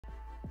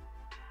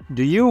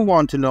Do you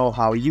want to know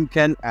how you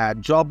can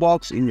add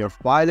Dropbox in your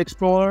file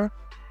explorer?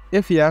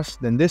 If yes,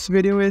 then this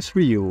video is for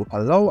you.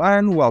 Hello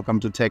and welcome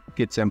to Tech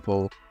It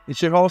Simple.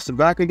 It's your host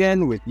back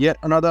again with yet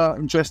another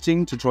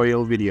interesting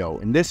tutorial video.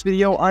 In this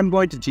video, I'm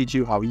going to teach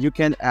you how you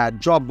can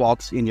add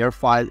Dropbox in your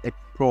file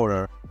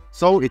explorer.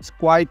 So it's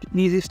quite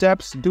easy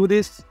steps to do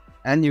this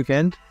and you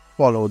can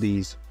follow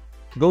these.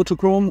 Go to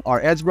Chrome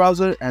or Edge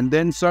browser and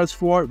then search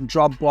for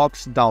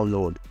Dropbox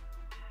download.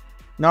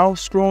 Now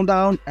scroll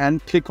down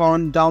and click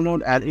on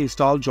download and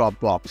install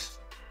Dropbox.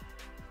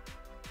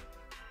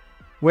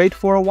 Wait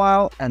for a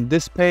while and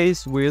this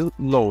page will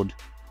load.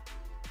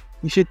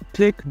 You should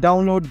click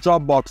download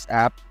Dropbox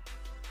app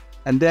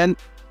and then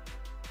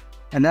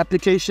an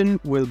application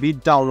will be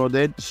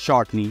downloaded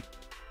shortly.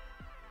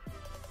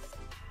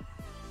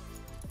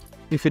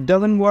 If it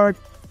doesn't work,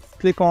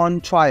 click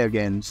on try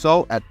again.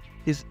 So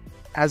it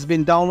has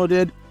been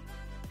downloaded.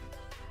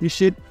 You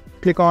should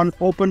click on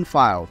open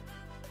file.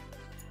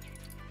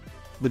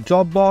 The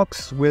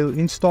Dropbox will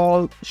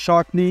install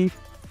shortly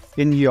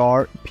in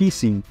your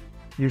PC.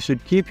 You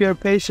should keep your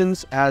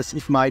patience as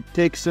it might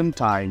take some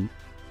time.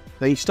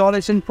 The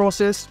installation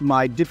process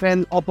might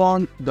depend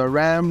upon the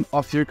RAM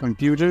of your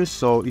computer,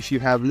 so if you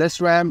have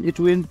less RAM, it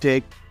will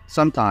take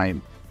some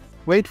time.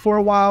 Wait for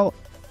a while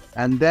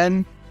and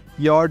then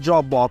your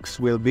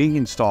Dropbox will be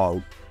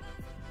installed.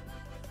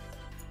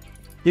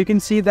 You can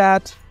see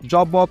that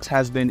Dropbox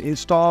has been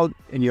installed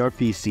in your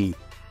PC.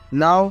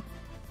 Now,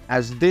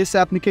 as this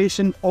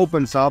application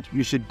opens up,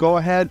 you should go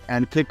ahead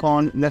and click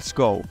on Let's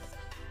Go.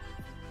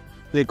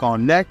 Click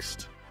on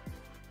Next.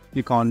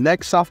 Click on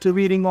Next after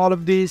reading all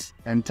of these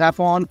and tap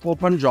on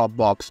Open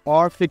Dropbox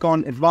or click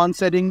on Advanced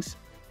Settings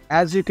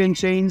as you can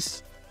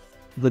change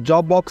the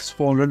Dropbox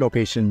folder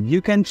location.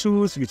 You can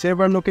choose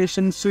whichever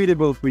location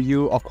suitable for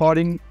you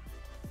according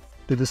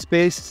to the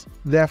space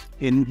left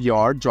in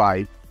your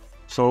drive.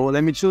 So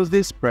let me choose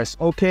this, press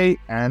OK,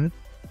 and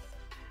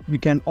you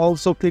can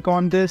also click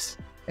on this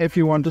if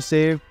you want to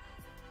save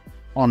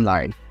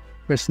online.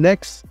 Press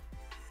Next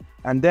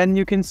and then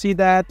you can see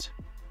that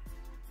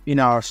in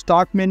our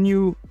Start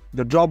menu,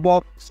 the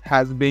Dropbox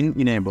has been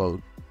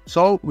enabled.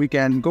 So we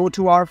can go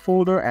to our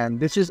folder and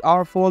this is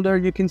our folder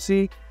you can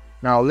see.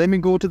 Now let me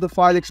go to the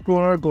File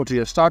Explorer, go to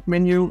your Start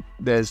menu,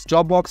 there's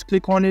Dropbox,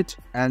 click on it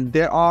and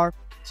there are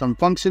some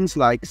functions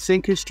like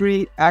Sync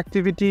History,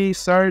 Activity,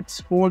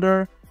 Search,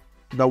 Folder,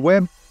 the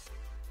Web,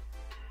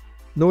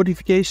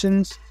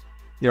 Notifications,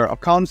 your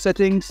account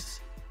settings,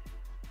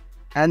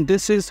 and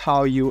this is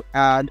how you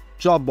add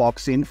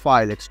Dropbox in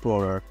File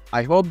Explorer.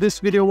 I hope this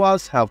video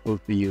was helpful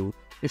for you.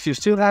 If you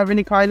still have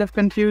any kind of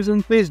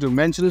confusion, please do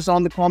mention us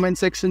on the comment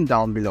section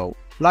down below.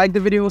 Like the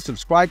video,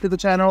 subscribe to the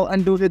channel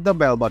and do hit the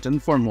bell button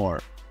for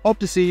more. Hope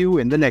to see you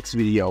in the next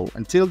video.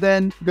 Until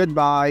then,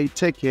 goodbye,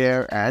 take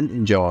care and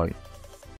enjoy.